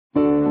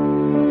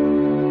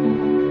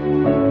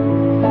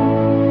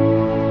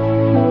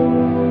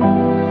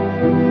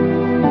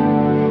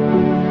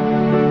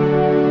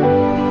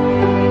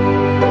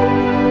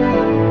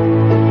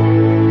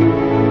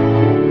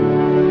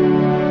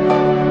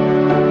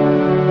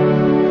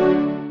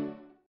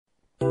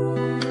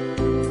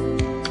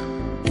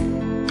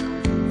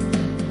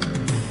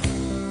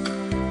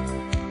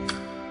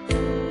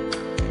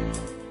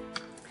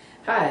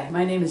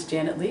My name is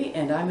Janet Lee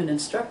and I'm an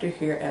instructor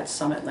here at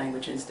Summit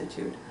Language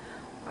Institute.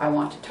 I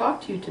want to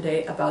talk to you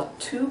today about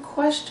two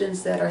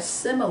questions that are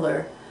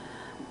similar,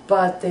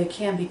 but they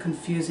can be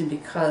confusing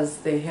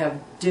because they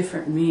have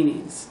different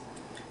meanings.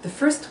 The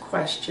first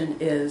question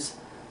is,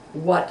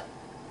 what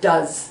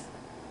does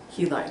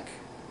he like?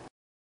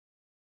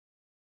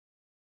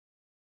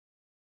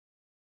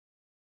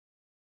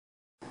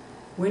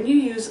 When you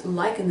use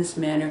like in this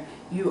manner,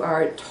 you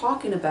are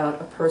talking about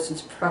a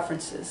person's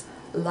preferences.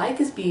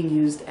 Like is being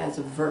used as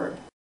a verb.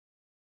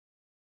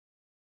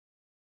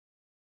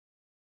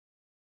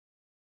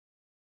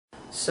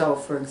 So,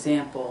 for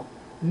example,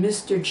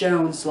 Mr.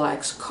 Jones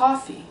likes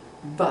coffee,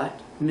 but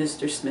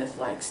Mr. Smith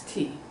likes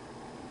tea.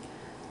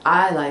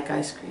 I like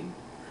ice cream,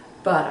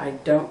 but I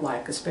don't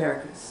like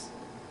asparagus.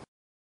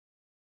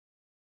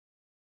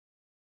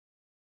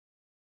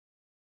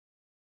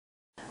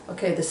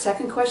 Okay, the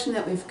second question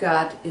that we've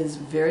got is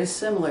very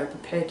similar,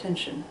 but pay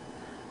attention.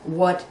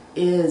 What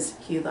is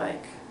he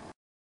like?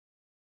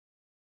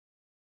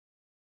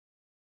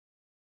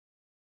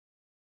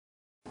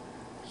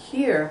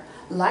 Here,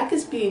 like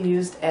is being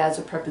used as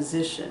a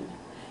preposition,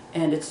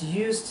 and it's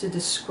used to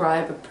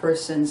describe a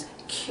person's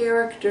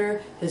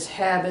character, his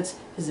habits,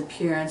 his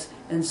appearance,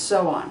 and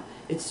so on.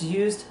 It's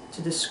used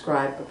to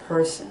describe a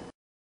person.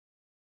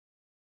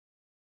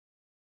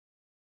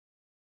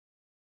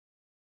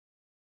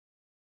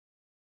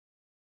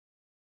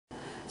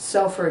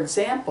 So, for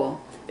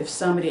example, if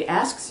somebody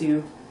asks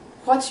you,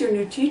 "What's your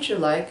new teacher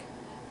like?"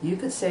 you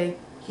could say,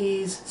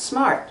 "He's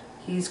smart,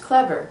 he's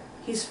clever,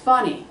 he's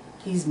funny,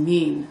 he's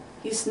mean,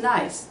 he's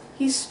nice,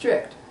 he's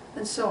strict,"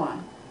 and so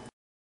on.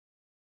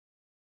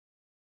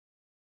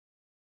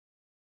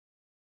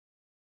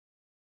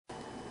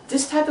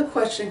 This type of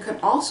question can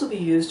also be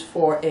used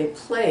for a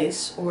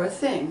place or a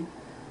thing.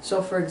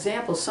 So, for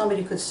example,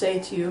 somebody could say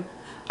to you,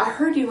 "I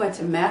heard you went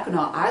to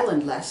Mackinac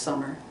Island last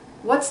summer.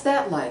 What's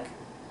that like?"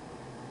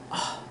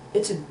 "Oh,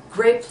 it's a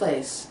great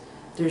place.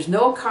 There's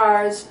no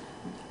cars,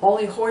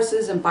 only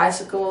horses and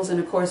bicycles, and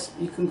of course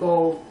you can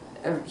go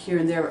here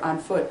and there on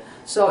foot.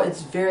 So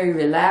it's very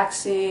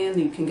relaxing.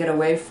 You can get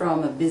away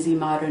from a busy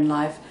modern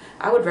life.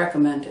 I would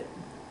recommend it."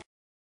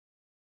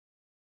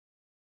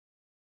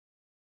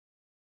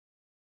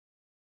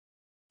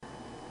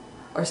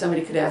 Or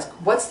somebody could ask,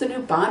 "What's the new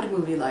Bond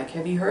movie like?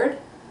 Have you heard?"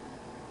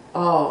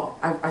 "Oh,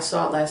 I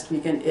saw it last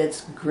weekend.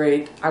 It's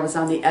great. I was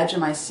on the edge of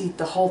my seat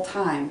the whole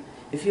time.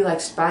 If you like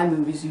spy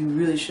movies, you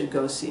really should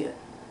go see it."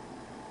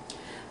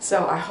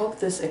 So I hope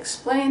this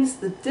explains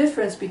the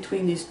difference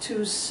between these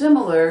two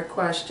similar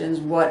questions,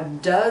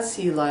 what does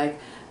he like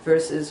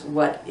versus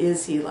what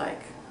is he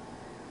like.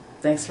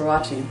 Thanks for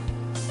watching.